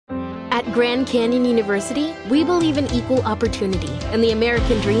At Grand Canyon University, we believe in equal opportunity, and the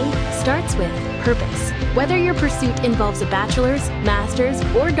American dream starts with purpose. Whether your pursuit involves a bachelor's, master's,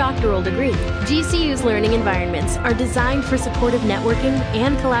 or doctoral degree, GCU's learning environments are designed for supportive networking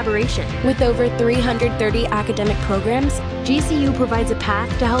and collaboration. With over 330 academic programs, GCU provides a path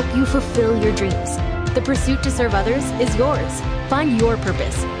to help you fulfill your dreams. The pursuit to serve others is yours. Find your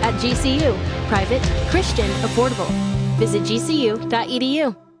purpose at GCU. Private, Christian, affordable. Visit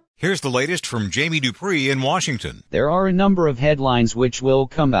gcu.edu. Here's the latest from Jamie Dupree in Washington. There are a number of headlines which will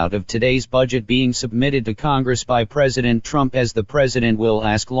come out of today's budget being submitted to Congress by President Trump, as the president will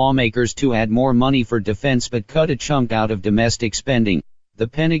ask lawmakers to add more money for defense but cut a chunk out of domestic spending. The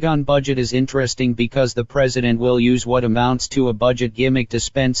Pentagon budget is interesting because the president will use what amounts to a budget gimmick to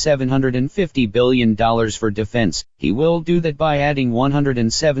spend $750 billion for defense. He will do that by adding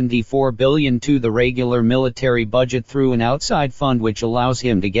 $174 billion to the regular military budget through an outside fund, which allows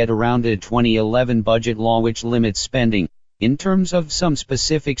him to get around a 2011 budget law which limits spending. In terms of some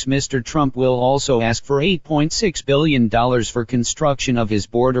specifics, Mr. Trump will also ask for $8.6 billion for construction of his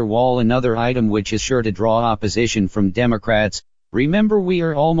border wall, another item which is sure to draw opposition from Democrats. Remember, we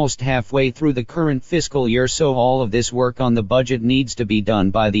are almost halfway through the current fiscal year, so all of this work on the budget needs to be done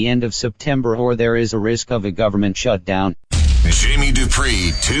by the end of September, or there is a risk of a government shutdown. Jamie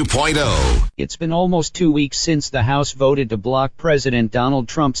Dupree 2.0. It's been almost 2 weeks since the House voted to block President Donald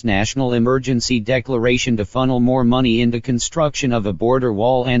Trump's national emergency declaration to funnel more money into construction of a border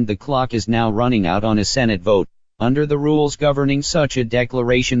wall, and the clock is now running out on a Senate vote. Under the rules governing such a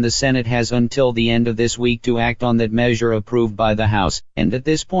declaration, the Senate has until the end of this week to act on that measure approved by the House, and at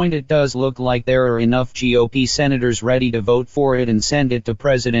this point it does look like there are enough GOP senators ready to vote for it and send it to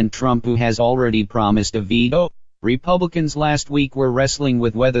President Trump, who has already promised a veto. Republicans last week were wrestling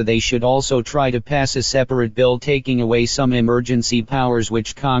with whether they should also try to pass a separate bill taking away some emergency powers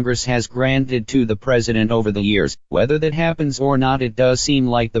which Congress has granted to the president over the years. Whether that happens or not, it does seem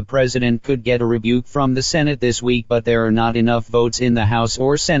like the president could get a rebuke from the Senate this week, but there are not enough votes in the House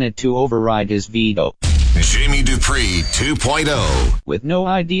or Senate to override his veto. Jamie Dupree 2.0. With no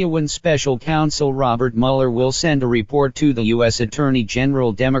idea when special counsel Robert Mueller will send a report to the U.S. Attorney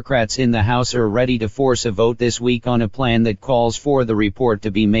General, Democrats in the House are ready to force a vote this week on a plan that calls for the report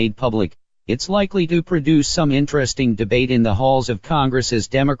to be made public. It's likely to produce some interesting debate in the halls of Congress as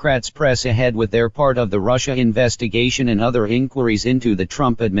Democrats press ahead with their part of the Russia investigation and other inquiries into the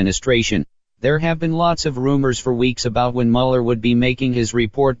Trump administration. There have been lots of rumors for weeks about when Mueller would be making his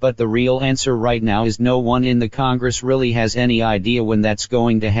report, but the real answer right now is no one in the Congress really has any idea when that's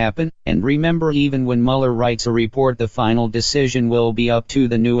going to happen. And remember, even when Mueller writes a report, the final decision will be up to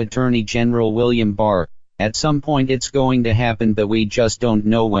the new Attorney General William Barr. At some point it's going to happen, but we just don't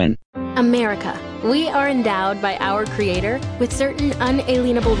know when. America. We are endowed by our Creator with certain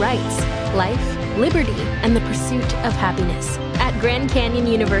unalienable rights: life, liberty, and the pursuit of happiness. At Grand Canyon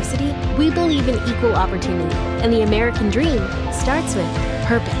University, we believe in equal opportunity, and the American dream starts with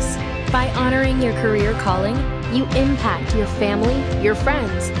purpose. By honoring your career calling, you impact your family, your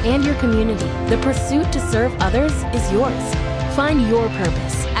friends, and your community. The pursuit to serve others is yours. Find your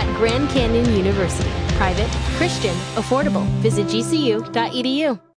purpose at Grand Canyon University. Private, Christian, affordable. Visit gcu.edu.